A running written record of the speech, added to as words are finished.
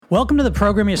Welcome to the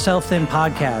Program Yourself Thin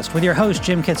podcast with your host,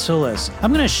 Jim Katsoulis.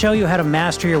 I'm going to show you how to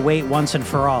master your weight once and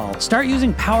for all. Start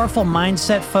using powerful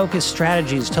mindset-focused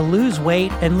strategies to lose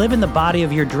weight and live in the body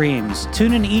of your dreams.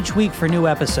 Tune in each week for new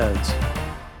episodes.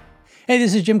 Hey,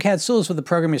 this is Jim Katsoulis with the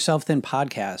Program Yourself Thin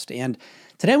podcast, and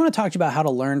today I want to talk to you about how to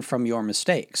learn from your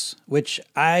mistakes, which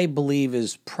I believe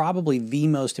is probably the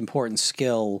most important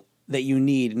skill that you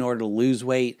need in order to lose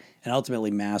weight and ultimately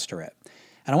master it.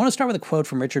 And I want to start with a quote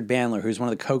from Richard Bandler, who's one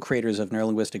of the co-creators of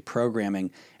neurolinguistic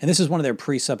programming. And this is one of their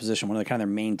presuppositions, one of their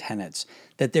main tenets,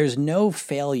 that there's no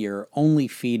failure, only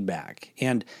feedback.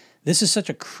 And this is such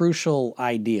a crucial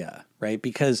idea, right?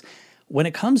 Because when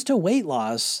it comes to weight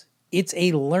loss, it's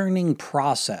a learning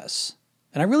process.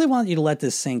 And I really want you to let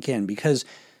this sink in, because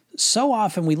so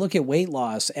often we look at weight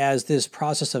loss as this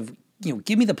process of,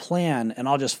 give me the plan and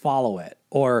I'll just follow it.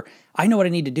 Or I know what I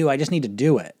need to do, I just need to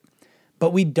do it.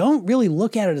 But we don't really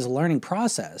look at it as a learning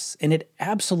process, and it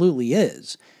absolutely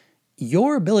is.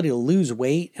 Your ability to lose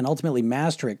weight and ultimately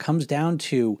master it comes down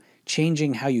to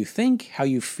changing how you think, how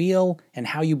you feel, and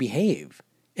how you behave.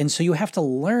 And so you have to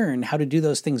learn how to do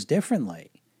those things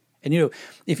differently. And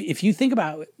if you think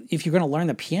about if you're going to learn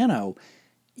the piano,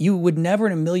 you would never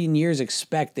in a million years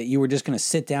expect that you were just going to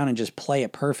sit down and just play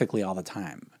it perfectly all the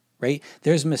time, right?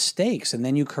 There's mistakes, and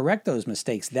then you correct those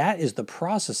mistakes. That is the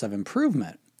process of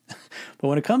improvement. But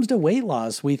when it comes to weight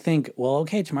loss, we think, well,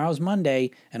 okay, tomorrow's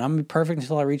Monday, and I'm going to be perfect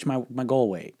until I reach my goal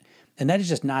weight. And that is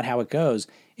just not how it goes.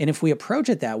 And if we approach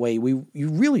it that way, you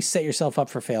really set yourself up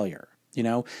for failure,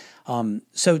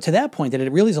 So to that point, that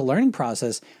it really is a learning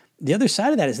process, the other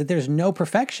side of that is that there's no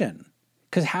perfection.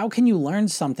 Because how can you learn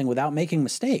something without making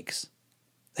mistakes?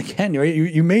 Again,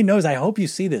 you may notice, I hope you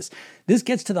see this. This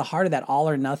gets to the heart of that all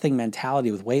or nothing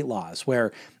mentality with weight loss,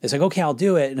 where it's like, okay, I'll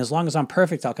do it, and as long as I'm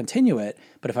perfect, I'll continue it.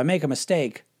 But if I make a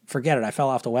mistake, forget it, I fell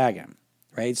off the wagon,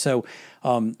 right? So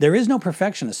there is no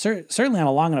perfection, certainly on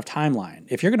a long enough timeline.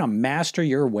 If you're going to master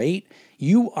your weight,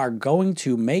 you are going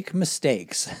to make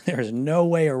mistakes. There's no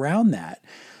way around that.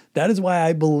 That is why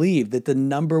I believe that the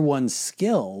number one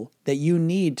skill that you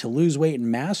need to lose weight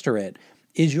and master it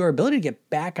is your ability to get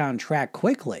back on track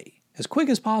quickly, as quick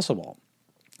as possible.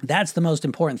 That's the most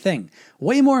important thing.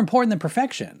 Way more important than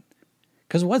perfection.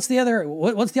 Because what's the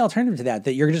alternative to that?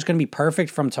 That you're just going to be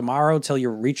perfect from tomorrow till you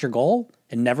reach your goal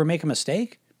and never make a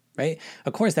mistake, right?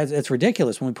 Of course, that's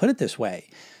ridiculous when we put it this way.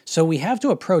 So we have to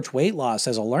approach weight loss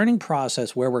as a learning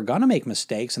process where we're going to make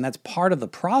mistakes, and that's part of the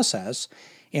process,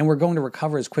 and we're going to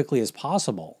recover as quickly as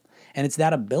possible. And it's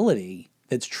that ability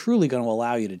that's truly going to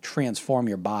allow you to transform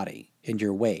your body and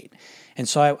your weight. And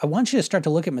so I want you to start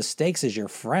to look at mistakes as your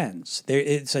friends.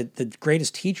 The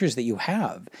greatest teachers that you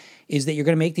have is that you're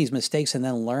going to make these mistakes and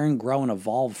then learn, grow, and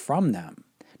evolve from them.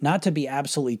 Not to be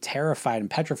absolutely terrified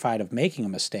and petrified of making a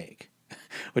mistake,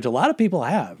 which a lot of people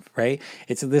have, right?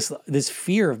 It's this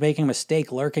fear of making a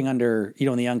mistake lurking under,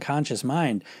 in the unconscious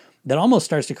mind that almost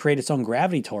starts to create its own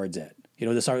gravity towards it.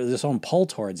 This own pull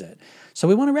towards it. So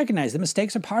we want to recognize that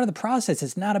mistakes are part of the process.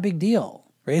 It's not a big deal,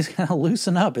 right? It's kind of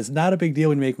loosen up. It's not a big deal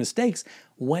when you make mistakes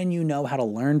when you know how to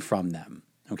learn from them,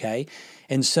 okay?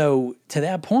 And so to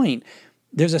that point,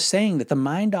 there's a saying that the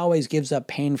mind always gives up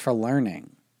pain for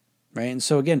learning, right? And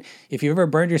so again, if you ever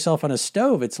burned yourself on a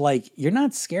stove, it's like you're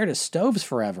not scared of stoves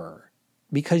forever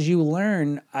because you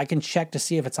learn, I can check to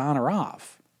see if it's on or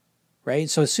off.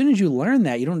 Right? So as soon as you learn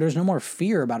that, there's no more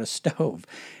fear about a stove.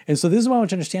 And so this is what I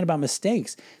want you to understand about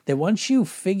mistakes, that once you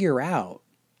figure out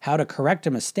how to correct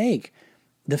a mistake,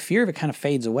 the fear of it kind of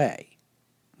fades away.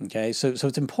 Okay? So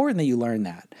it's important that you learn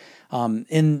that.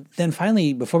 And then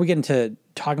finally, before we get into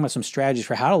talking about some strategies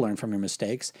for how to learn from your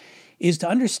mistakes, is to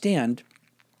understand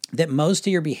that most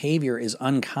of your behavior is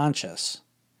unconscious.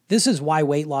 This is why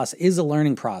weight loss is a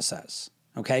learning process.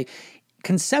 Okay?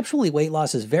 Conceptually, weight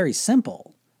loss is very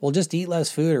simple. Well, just eat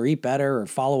less food or eat better or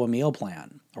follow a meal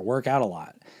plan or work out a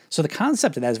lot. So the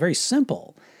concept of that is very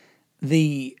simple.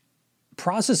 The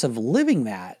process of living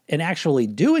that and actually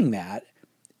doing that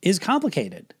is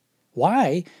complicated.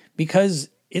 Why? Because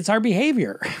it's our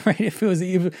behavior, right? If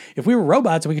we were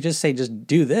robots and we could just say, just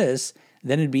do this,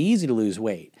 then it'd be easy to lose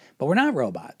weight. But we're not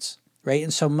robots, right?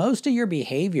 And so most of your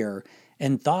behavior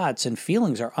and thoughts and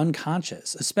feelings are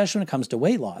unconscious, especially when it comes to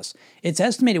weight loss. It's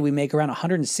estimated we make around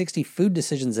 160 food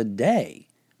decisions a day.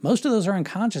 Most of those are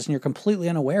unconscious and you're completely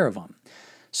unaware of them.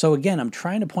 So again, I'm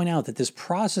trying to point out that this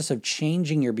process of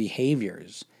changing your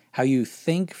behaviors, how you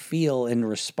think, feel, and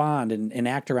respond and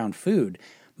act around food,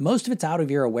 most of it's out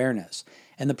of your awareness.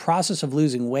 And the process of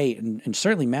losing weight and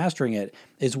certainly mastering it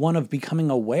is one of becoming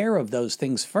aware of those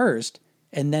things first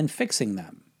and then fixing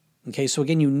them. Okay, so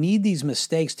again, you need these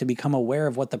mistakes to become aware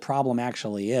of what the problem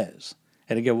actually is.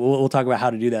 And again, we'll talk about how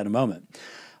to do that in a moment.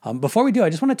 Before we do, I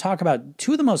just want to talk about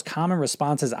two of the most common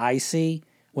responses I see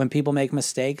when people make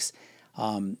mistakes,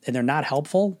 and they're not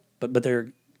helpful, but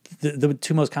they're the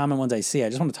two most common ones I see. I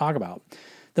just want to talk about.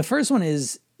 The first one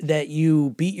is that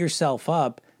you beat yourself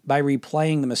up by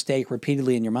replaying the mistake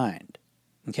repeatedly in your mind.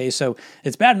 Okay, so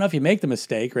it's bad enough you make the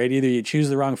mistake, right? Either you choose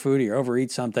the wrong food or you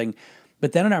overeat something.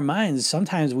 But then in our minds,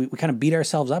 sometimes we kind of beat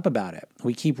ourselves up about it.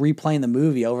 We keep replaying the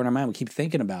movie over in our mind. We keep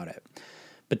thinking about it.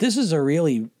 But this is a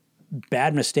really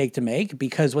bad mistake to make,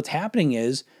 because what's happening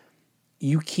is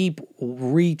you keep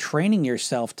retraining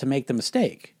yourself to make the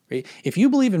mistake. Right? If you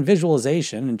believe in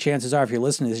visualization, and chances are if you're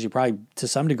listening to this, you probably to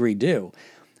some degree do,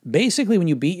 basically when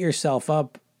you beat yourself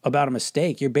up about a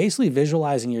mistake, you're basically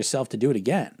visualizing yourself to do it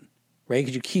again, right?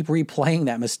 Because you keep replaying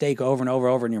that mistake over and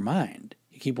over in your mind.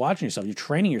 You keep watching yourself. You're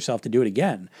training yourself to do it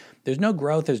again. There's no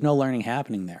growth. There's no learning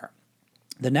happening there.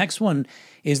 The next one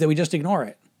is that we just ignore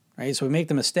it, right? So we make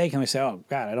the mistake and we say, oh,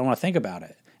 God, I don't want to think about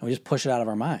it. And we just push it out of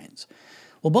our minds.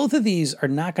 Well, both of these are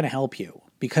not going to help you,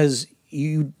 because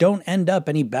you don't end up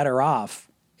any better off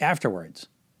afterwards.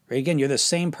 Right? Again, you're the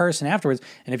same person afterwards.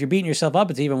 And if you're beating yourself up,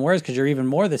 it's even worse, because you're even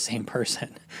more the same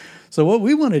person. So what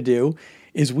we want to do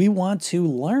is we want to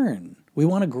learn. We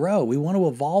want to grow. We want to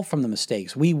evolve from the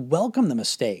mistakes. We welcome the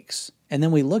mistakes. And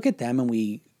then we look at them and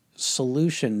we solve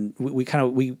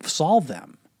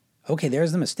them. Okay,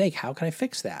 there's the mistake. How can I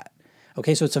fix that?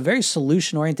 Okay, so it's a very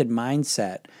solution-oriented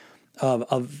mindset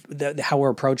of how we're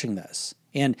approaching this.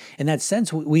 And in that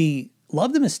sense, we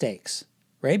love the mistakes,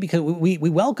 right? Because we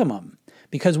welcome them,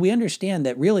 because we understand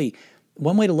that really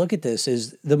one way to look at this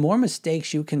is the more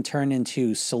mistakes you can turn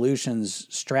into solutions,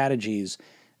 strategies,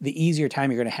 the easier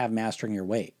time you're going to have mastering your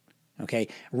weight, okay?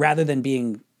 Rather than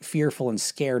being fearful and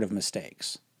scared of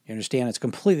mistakes. You understand? It's a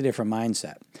completely different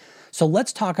mindset. So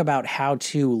let's talk about how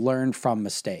to learn from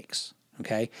mistakes,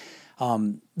 okay?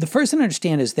 The first thing to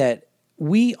understand is that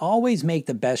we always make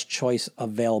the best choice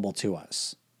available to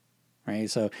us, right?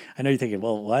 So I know you're thinking,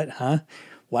 well, what, huh?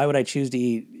 Why would I choose to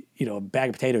eat, a bag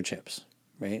of potato chips,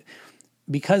 right?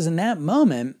 Because in that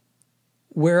moment,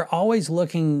 we're always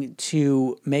looking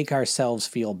to make ourselves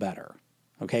feel better,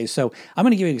 okay? So I'm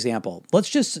going to give you an example. Let's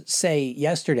just say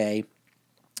yesterday,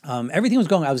 everything was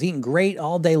going, I was eating great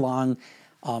all day long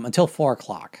until 4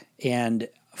 o'clock. And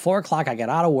 4 o'clock, I got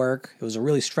out of work. It was a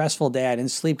really stressful day. I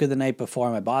didn't sleep good the night before.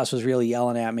 My boss was really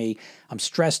yelling at me. I'm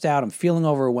stressed out. I'm feeling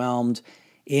overwhelmed.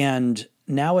 And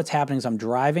now what's happening is I'm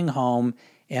driving home,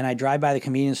 and I drive by the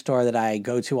convenience store that I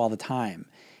go to all the time.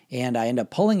 And I end up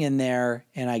pulling in there,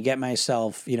 and I get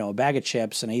myself, a bag of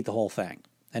chips, and I eat the whole thing.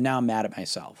 And now I'm mad at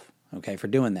myself, okay, for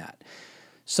doing that.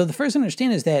 So the first thing to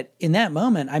understand is that in that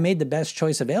moment, I made the best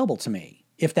choice available to me,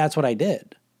 if that's what I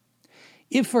did.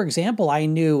 If, for example, I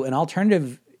knew an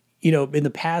alternative, in the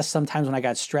past, sometimes when I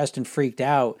got stressed and freaked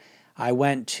out, I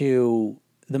went to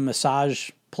the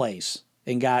massage place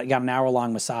and got an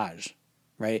hour-long massage,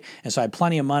 right? And so I had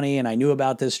plenty of money, and I knew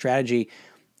about this strategy.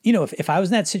 If I was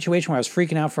in that situation where I was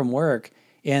freaking out from work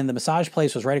and the massage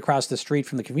place was right across the street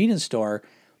from the convenience store,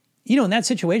 in that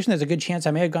situation, there's a good chance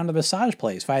I may have gone to the massage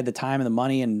place if I had the time and the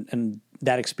money and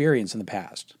that experience in the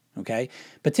past, okay?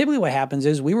 But typically what happens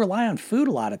is we rely on food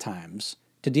a lot of times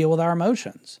to deal with our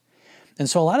emotions. And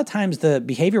so a lot of times the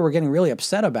behavior we're getting really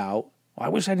upset about, I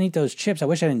wish I didn't eat those chips, I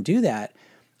wish I didn't do that,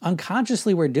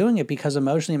 unconsciously we're doing it because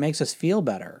emotionally it makes us feel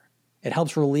better. It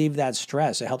helps relieve that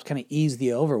stress. It helps kind of ease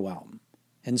the overwhelm.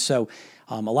 And so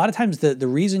a lot of times the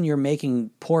reason you're making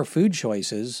poor food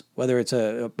choices, whether it's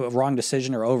a wrong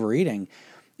decision or overeating,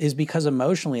 is because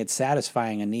emotionally it's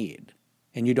satisfying a need.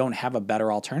 And you don't have a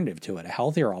better alternative to it, a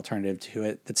healthier alternative to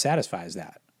it that satisfies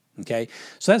that. Okay?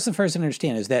 So that's the first thing to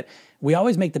understand, is that we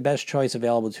always make the best choice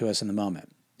available to us in the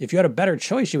moment. If you had a better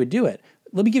choice, you would do it.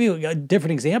 Let me give you a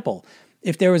different example.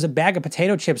 If there was a bag of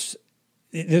potato chips,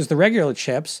 there's the regular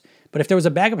chips, but if there was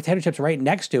a bag of potato chips right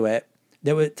next to it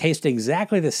that would taste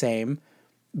exactly the same,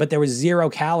 but there was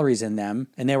 0 calories in them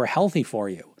and they were healthy for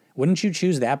you, wouldn't you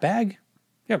choose that bag?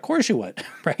 Yeah, of course you would,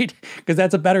 right? Because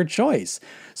that's a better choice.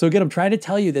 So again, I'm trying to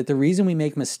tell you that the reason we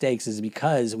make mistakes is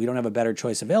because we don't have a better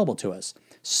choice available to us.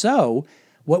 So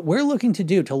what we're looking to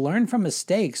do to learn from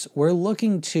mistakes, we're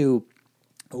looking to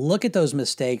look at those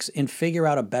mistakes and figure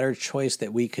out a better choice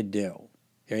that we could do.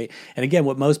 Right? And again,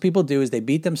 what most people do is they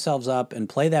beat themselves up and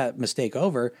play that mistake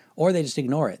over, or they just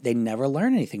ignore it. They never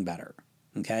learn anything better.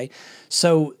 Okay?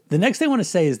 So the next thing I want to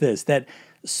say is this, that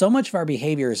so much of our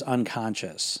behavior is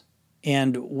unconscious.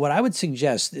 And what I would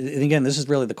suggest, and again, this is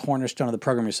really the cornerstone of the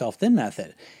Program Yourself Thin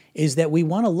method, is that we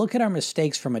want to look at our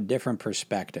mistakes from a different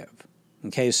perspective.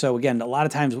 Okay, so again, a lot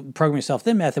of times, Program Yourself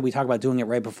Thin method, we talk about doing it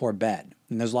right before bed.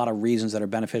 And there's a lot of reasons that are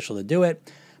beneficial to do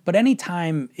it. but any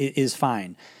time is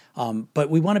fine. But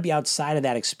we want to be outside of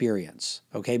that experience,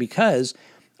 okay? Because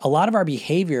a lot of our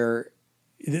behavior,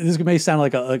 this may sound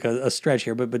like a stretch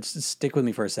here, but stick with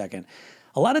me for a second.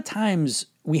 A lot of times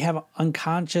we have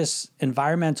unconscious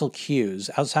environmental cues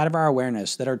outside of our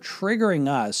awareness that are triggering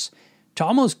us to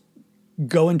almost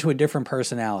go into a different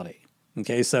personality.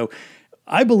 Okay, so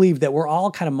I believe that we're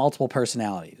all kind of multiple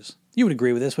personalities. You would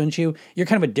agree with this, wouldn't you? You're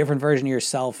kind of a different version of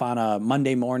yourself on a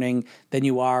Monday morning than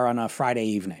you are on a Friday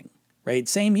evening, right?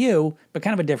 Same you, but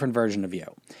kind of a different version of you.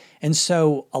 And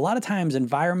so a lot of times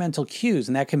environmental cues,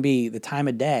 and that can be the time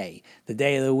of day of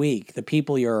the week, the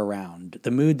people you're around,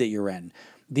 the mood that you're in,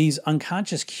 these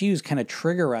unconscious cues kind of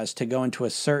trigger us to go into a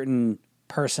certain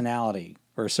personality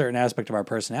or a certain aspect of our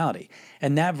personality.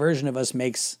 And that version of us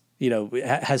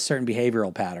has certain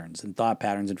behavioral patterns and thought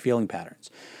patterns and feeling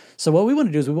patterns. So what we want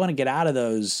to do is we want to get out of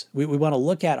those. We want to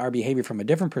look at our behavior from a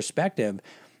different perspective.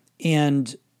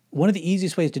 And one of the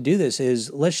easiest ways to do this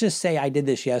is, let's just say I did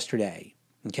this yesterday.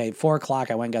 Okay, 4:00,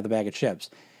 I went and got the bag of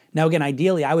chips. Now, again,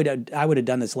 ideally, I would have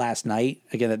done this last night.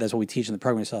 Again, that's what we teach in the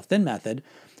Program Yourself Thin method.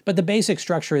 But the basic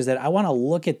structure is that I want to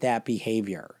look at that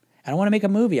behavior, and I want to make a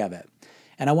movie of it.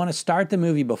 And I want to start the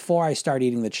movie before I start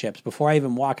eating the chips, before I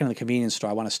even walk into the convenience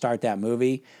store. I want to start that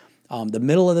movie. The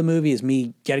middle of the movie is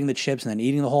me getting the chips and then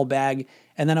eating the whole bag.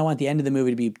 And then I want the end of the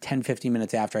movie to be 10, 15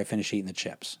 minutes after I finish eating the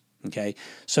chips. Okay,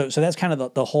 so that's kind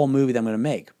of the whole movie that I'm going to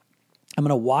make. I'm going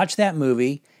to watch that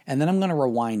movie, and then I'm going to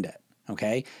rewind it,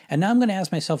 okay? And now I'm going to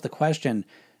ask myself the question,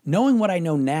 knowing what I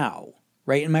know now,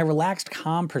 right, in my relaxed,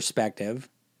 calm perspective,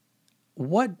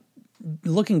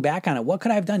 looking back on it, what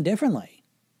could I have done differently?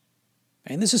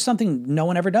 And this is something no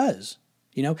one ever does.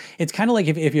 You know, it's kind of like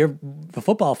if you're a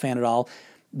football fan at all,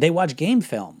 they watch game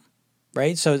film,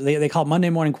 right? So they call it Monday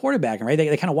morning quarterbacking, right?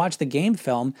 They kind of watch the game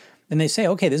film, and they say,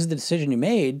 okay, this is the decision you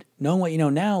made. Knowing what you know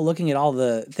now, looking at all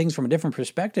the things from a different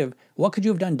perspective, what could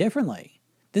you have done differently?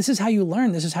 This is how you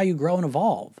learn. This is how you grow and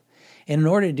evolve. And in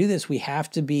order to do this, we have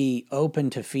to be open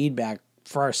to feedback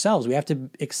for ourselves. We have to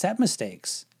accept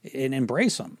mistakes and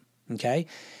embrace them, okay?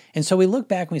 And so we look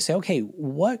back and we say, okay,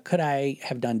 what could I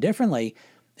have done differently?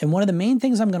 And one of the main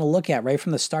things I'm going to look at right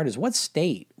from the start is what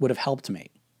state would have helped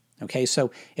me, okay?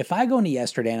 So if I go into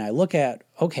yesterday and I look at,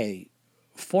 okay,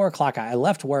 4:00, I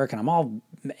left work and I'm all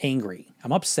angry.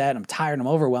 I'm upset, I'm tired, I'm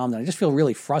overwhelmed, and I just feel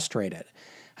really frustrated.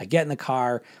 I get in the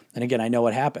car, and again, I know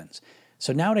what happens.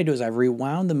 So now what I do is I've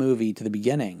rewound the movie to the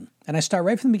beginning, and I start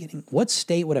right from the beginning. What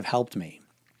state would have helped me?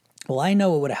 Well, I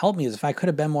know what would have helped me is if I could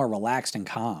have been more relaxed and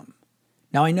calm.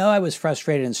 Now, I know I was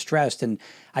frustrated and stressed, and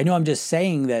I know I'm just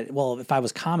saying that, well, if I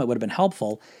was calm, it would have been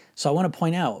helpful. So I want to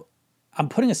point out, I'm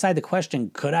putting aside the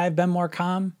question, could I have been more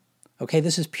calm? Okay,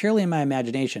 this is purely in my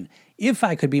imagination. If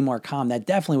I could be more calm, that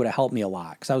definitely would have helped me a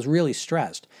lot because I was really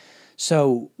stressed.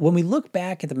 So when we look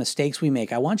back at the mistakes we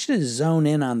make, I want you to zone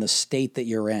in on the state that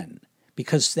you're in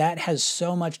because that has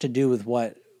so much to do with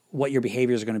what your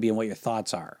behaviors are going to be and what your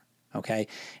thoughts are, okay?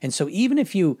 And so even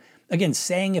if you, again,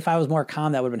 saying if I was more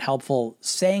calm, that would have been helpful.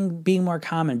 Saying being more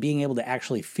calm and being able to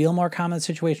actually feel more calm in the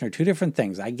situation are two different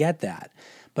things. I get that.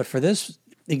 But for this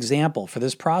example, for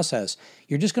this process,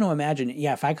 you're just going to imagine,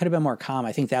 yeah, if I could have been more calm,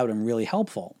 I think that would have been really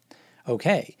helpful.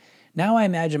 Okay, now I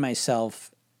imagine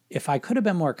myself, if I could have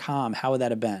been more calm, how would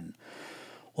that have been?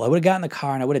 Well, I would have gotten in the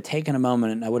car and I would have taken a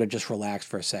moment and I would have just relaxed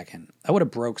for a second. I would have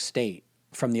broke state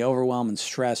from the overwhelm and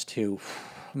stress to,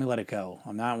 let me let it go.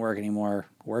 I'm not in work anymore.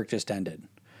 Work just ended.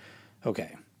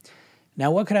 Okay, now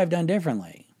what could I have done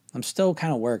differently? I'm still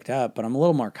kind of worked up, but I'm a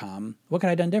little more calm. What could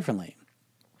I have done differently?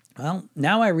 Well,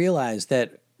 now I realize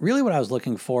that really what I was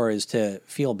looking for is to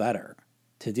feel better,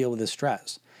 to deal with this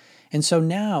stress. And so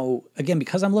now, again,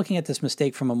 because I'm looking at this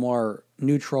mistake from a more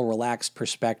neutral, relaxed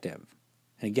perspective,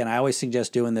 and again, I always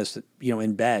suggest doing this,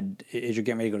 in bed as you're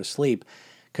getting ready to go to sleep,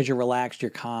 because you're relaxed,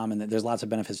 you're calm, and there's lots of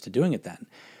benefits to doing it then.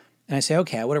 And I say,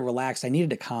 okay, I would have relaxed. I needed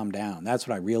to calm down. That's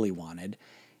what I really wanted.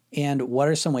 And what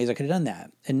are some ways I could have done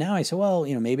that? And now I say, well,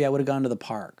 maybe I would have gone to the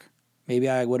park. Maybe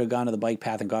I would have gone to the bike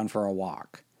path and gone for a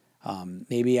walk.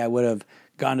 Maybe I would have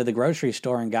gone to the grocery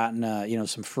store and gotten,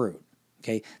 some fruit.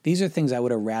 Okay, these are things I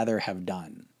would have rather have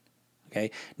done.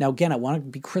 Okay, now again, I want to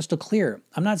be crystal clear.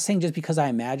 I'm not saying just because I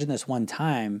imagine this one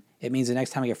time, it means the next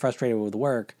time I get frustrated with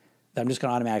work, that I'm just going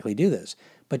to automatically do this.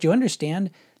 But you understand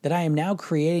that I am now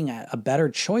creating a better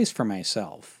choice for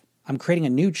myself. I'm creating a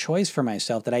new choice for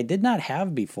myself that I did not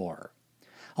have before.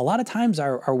 A lot of times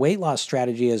our weight loss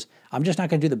strategy is, I'm just not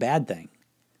going to do the bad thing.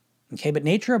 Okay, but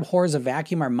nature abhors a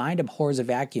vacuum. Our mind abhors a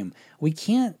vacuum. We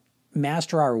can't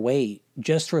master our weight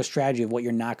just through a strategy of what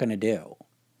you're not going to do.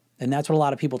 And that's what a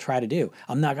lot of people try to do.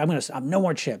 I'm no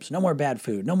more chips, no more bad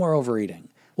food, no more overeating.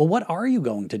 Well, what are you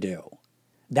going to do?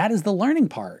 That is the learning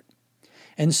part.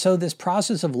 And so this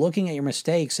process of looking at your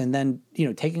mistakes and then,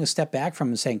 taking a step back from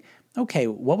them and saying, okay,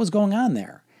 what was going on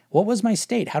there? What was my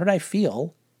state? How did I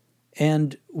feel?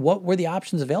 And what were the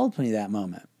options available to me at that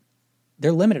moment?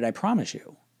 They're limited, I promise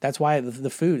you. That's why the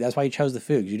food, that's why you chose the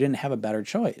food, because you didn't have a better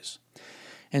choice.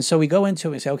 And so we go into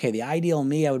it and say, okay, the ideal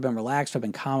me, I would have been relaxed, I've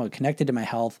been calm, I've connected to my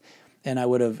health, and I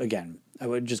would have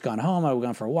just gone home, I would have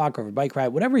gone for a walk or a bike ride,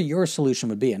 whatever your solution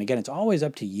would be. And again, it's always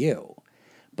up to you.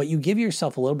 But you give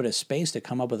yourself a little bit of space to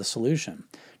come up with a solution.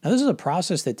 Now, this is a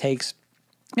process that takes,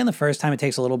 the first time it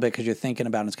takes a little bit because you're thinking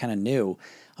about it, it's kind of new.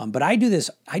 But I do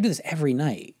this every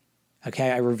night.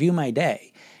 Okay, I review my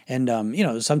day. And,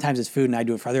 sometimes it's food and I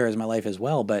do it for other areas of my life as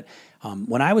well. But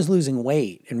when I was losing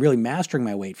weight and really mastering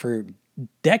my weight for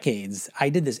decades, I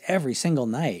did this every single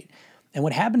night. And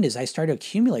what happened is I started to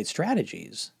accumulate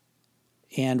strategies.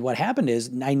 And what happened is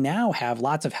I now have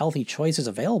lots of healthy choices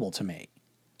available to me.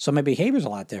 So my behavior is a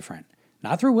lot different.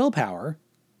 Not through willpower.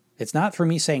 It's not through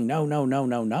me saying, no, no, no,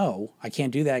 no, no. I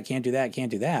can't do that, I can't do that, I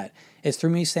can't do that. It's through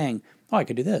me saying, oh, I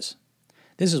could do this.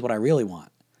 This is what I really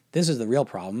want. This is the real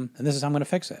problem, and this is how I'm going to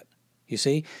fix it. You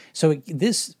see? So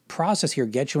this process here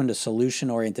gets you into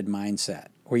solution-oriented mindset,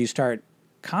 where you start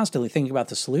constantly thinking about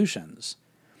the solutions.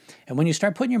 And when you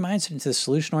start putting your mindset into the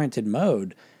solution-oriented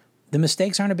mode, the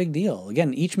mistakes aren't a big deal.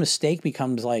 Again, each mistake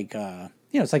becomes like,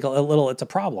 it's like it's a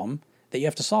problem that you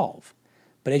have to solve.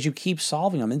 But as you keep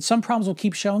solving them, and some problems will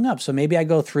keep showing up. So maybe I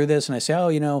go through this and I say,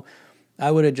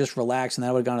 I would have just relaxed and then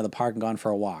I would have gone to the park and gone for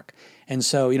a walk. And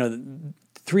so,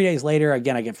 3 days later,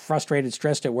 again, I get frustrated,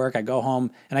 stressed at work. I go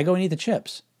home and I go and eat the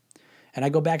chips. And I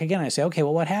go back again and I say, okay,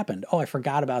 well, what happened? Oh, I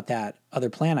forgot about that other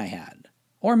plan I had.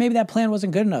 Or maybe that plan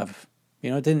wasn't good enough.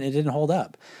 It didn't hold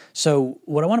up. So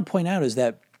what I want to point out is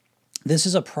that this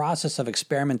is a process of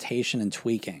experimentation and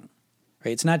tweaking.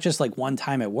 Right? It's not just like one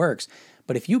time it works,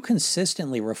 but if you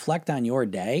consistently reflect on your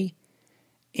day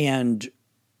and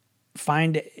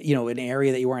find, an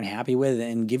area that you weren't happy with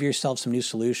and give yourself some new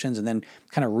solutions and then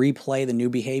kind of replay the new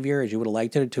behavior as you would have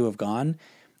liked it to have gone.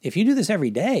 If you do this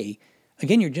every day,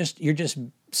 again, you're just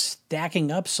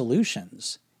stacking up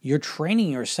solutions. You're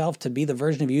training yourself to be the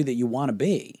version of you that you want to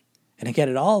be. And again,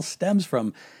 it all stems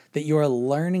from that you are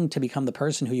learning to become the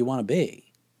person who you want to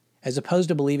be, as opposed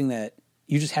to believing that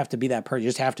you just have to be that person. You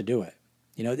just have to do it.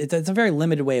 It's a very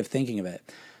limited way of thinking of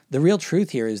it. The real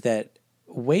truth here is that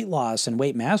weight loss and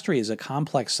weight mastery is a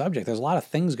complex subject. There's a lot of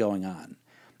things going on,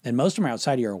 and most of them are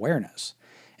outside of your awareness.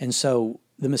 And so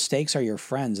the mistakes are your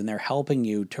friends, and they're helping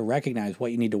you to recognize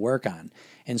what you need to work on.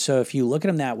 And so if you look at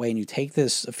them that way and you take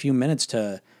this a few minutes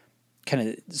to kind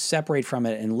of separate from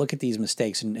it and look at these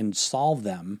mistakes and solve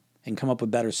them and come up with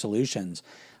better solutions,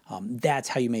 that's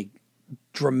how you make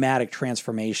dramatic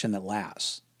transformation that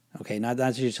lasts. Okay, not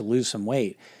just to lose some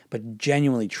weight, but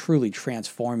genuinely, truly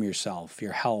transform yourself,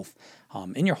 your health,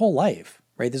 in your whole life,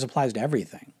 right? This applies to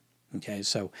everything. Okay,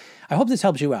 so I hope this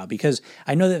helps you out, because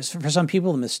I know that for some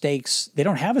people, the mistakes, they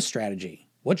don't have a strategy.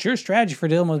 What's your strategy for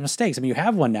dealing with mistakes? I mean, you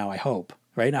have one now, I hope,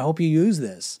 right? And I hope you use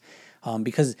this,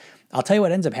 because I'll tell you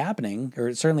what ends up happening, or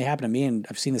it certainly happened to me, and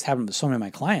I've seen this happen with so many of my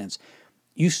clients.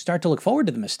 You start to look forward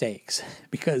to the mistakes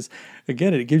because,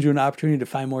 again, it gives you an opportunity to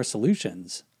find more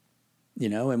solutions.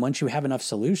 And once you have enough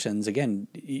solutions, again,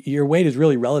 your weight is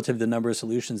really relative to the number of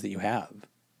solutions that you have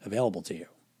available to you.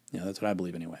 That's what I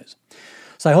believe anyways.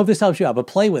 So I hope this helps you out, but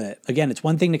play with it. Again, it's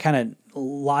one thing to kind of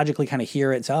logically kind of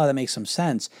hear it and say, oh, that makes some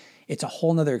sense. It's a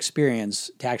whole nother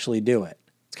experience to actually do it.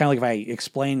 It's kind of like if I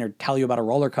explain or tell you about a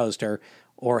roller coaster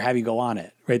or have you go on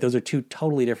it, right? Those are two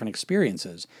totally different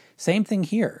experiences. Same thing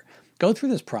here. Go through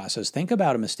this process. Think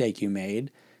about a mistake you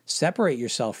made. Separate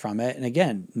yourself from it. And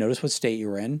again, notice what state you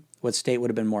were in, what state would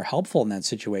have been more helpful in that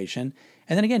situation.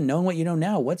 And then again, knowing what you know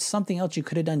now, what's something else you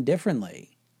could have done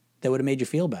differently that would have made you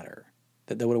feel better,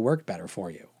 that would have worked better for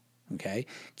you. Okay?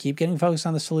 Keep getting focused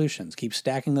on the solutions. Keep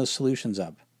stacking those solutions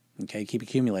up. Okay? Keep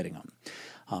accumulating them.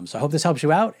 So I hope this helps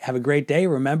you out. Have a great day.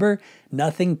 Remember,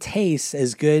 nothing tastes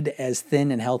as good as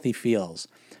thin and healthy feels.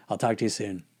 I'll talk to you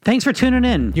soon. Thanks for tuning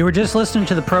in. You were just listening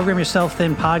to the Program Yourself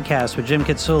Thin podcast with Jim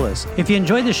Katsoulis. If you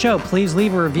enjoyed the show, please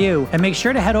leave a review and make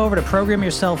sure to head over to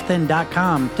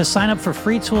programyourselfthin.com to sign up for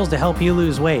free tools to help you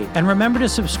lose weight. And remember to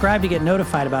subscribe to get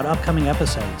notified about upcoming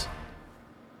episodes.